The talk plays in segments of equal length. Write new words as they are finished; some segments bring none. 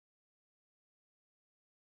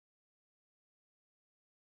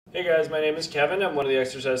Hey guys, my name is Kevin. I'm one of the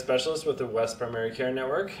exercise specialists with the West Primary Care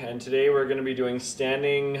Network, and today we're going to be doing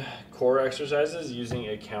standing core exercises using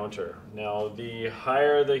a counter. Now, the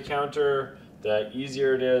higher the counter, the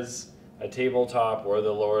easier it is. A tabletop, or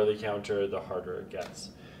the lower the counter, the harder it gets.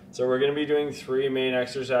 So we're going to be doing 3 main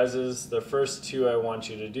exercises. The first 2 I want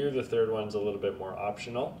you to do. The third one's a little bit more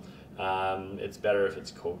optional. It's better if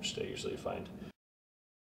it's coached, I usually find.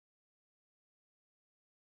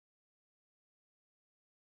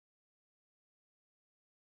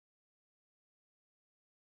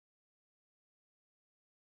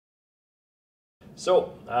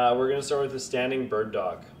 So we're going to start with the standing bird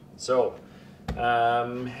dog. So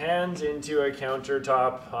hands into a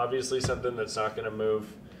countertop, obviously something that's not going to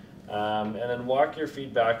move, and then walk your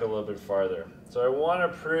feet back a little bit farther. So I want a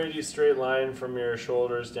pretty straight line from your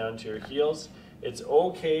shoulders down to your heels. It's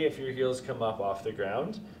okay if your heels come up off the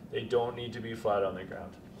ground. They don't need to be flat on the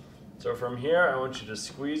ground. So from here, I want you to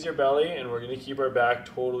squeeze your belly, and we're going to keep our back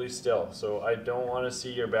totally still. So I don't want to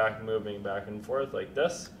see your back moving back and forth like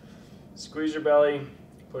this. Squeeze your belly,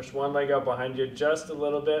 push one leg out behind you just a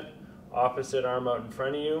little bit, opposite arm out in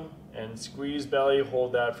front of you, and squeeze belly,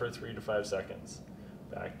 hold that for 3 to 5 seconds.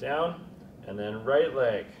 Back down, and then right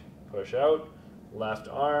leg, push out, left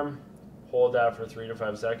arm, hold that for 3 to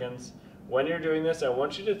 5 seconds. When you're doing this, I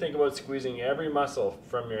want you to think about squeezing every muscle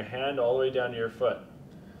from your hand all the way down to your foot.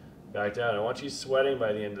 Back down. I want you sweating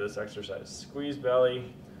by the end of this exercise. Squeeze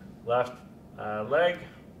belly, left leg,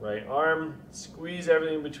 right arm, squeeze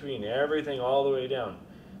everything in between, everything all the way down.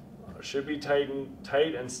 It should be tight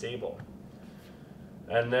and stable.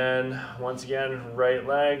 And then, once again, right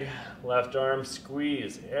leg, left arm,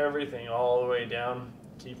 squeeze everything all the way down,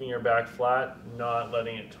 keeping your back flat, not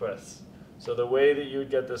letting it twist. So the way that you would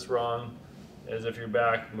get this wrong is if your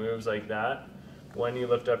back moves like that. When you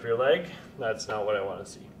lift up your leg, that's not what I want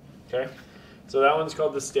to see. Okay? So that one's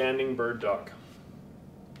called the standing bird dog.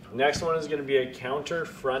 Next one is going to be a counter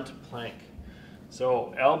front plank.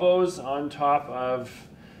 So elbows on top of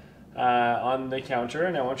on the counter,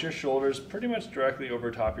 and I want your shoulders pretty much directly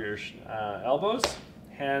over top of your elbows,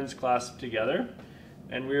 hands clasped together,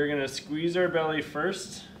 and we're going to squeeze our belly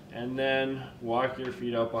first and then walk your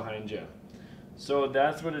feet out behind you. So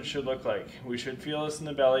that's what it should look like. We should feel this in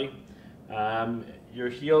the belly. Your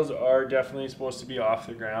heels are definitely supposed to be off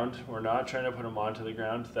the ground. We're not trying to put them onto the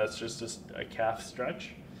ground. That's just a calf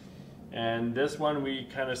stretch. And this one we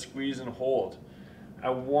kind of squeeze and hold. I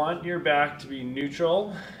want your back to be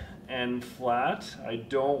neutral and flat. I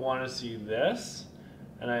don't want to see this.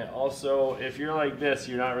 And I also, if you're like this,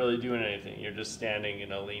 you're not really doing anything. You're just standing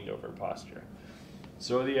in a leaned over posture.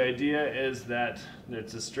 So the idea is that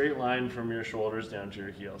it's a straight line from your shoulders down to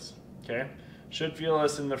your heels. Okay? Should feel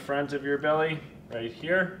this in the front of your belly, right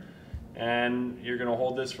here. And you're going to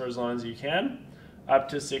hold this for as long as you can. Up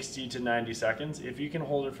to 60 to 90 seconds. If you can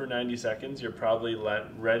hold it for 90 seconds, you're probably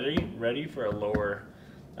ready for a lower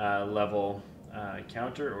level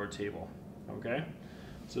counter or table. Okay,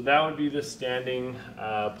 so that would be the standing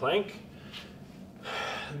plank.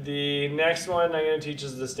 The next one I'm going to teach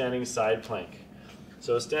is the standing side plank.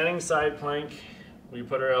 So standing side plank, we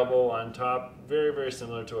put our elbow on top, very, very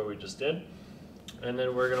similar to what we just did. And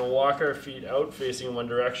then we're going to walk our feet out facing one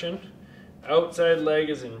direction. Outside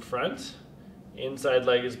leg is in front. Inside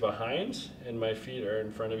leg is behind, and my feet are in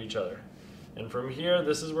front of each other. And from here,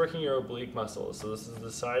 this is working your oblique muscles. So this is the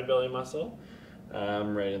side belly muscle,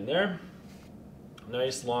 right in there.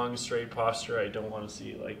 Nice, long, straight posture. I don't want to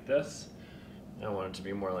see it like this. I want it to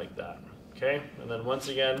be more like that. Okay? And then once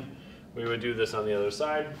again, we would do this on the other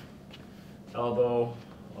side. Elbow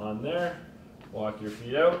on there. Walk your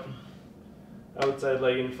feet out. Outside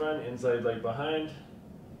leg in front, inside leg behind.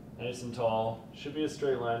 Nice and tall. Should be a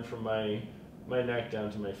straight line from my neck down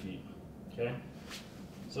to my feet. Okay,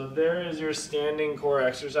 so there is your standing core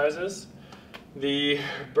exercises. The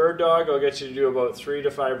bird dog, I'll get you to do about 3 to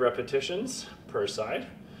 5 repetitions per side.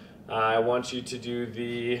 I want you to do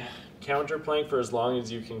the counter plank for as long as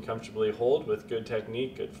you can comfortably hold with good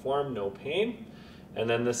technique, good form, no pain. And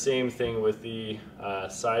then the same thing with the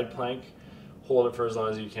side plank. Hold it for as long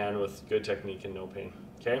as you can with good technique and no pain.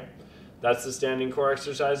 Okay. That's the standing core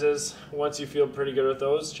exercises. Once you feel pretty good with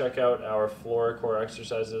those, check out our floor core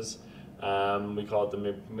exercises. We call it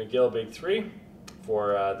the McGill Big 3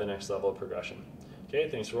 for the next level of progression. Okay,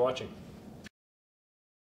 thanks for watching.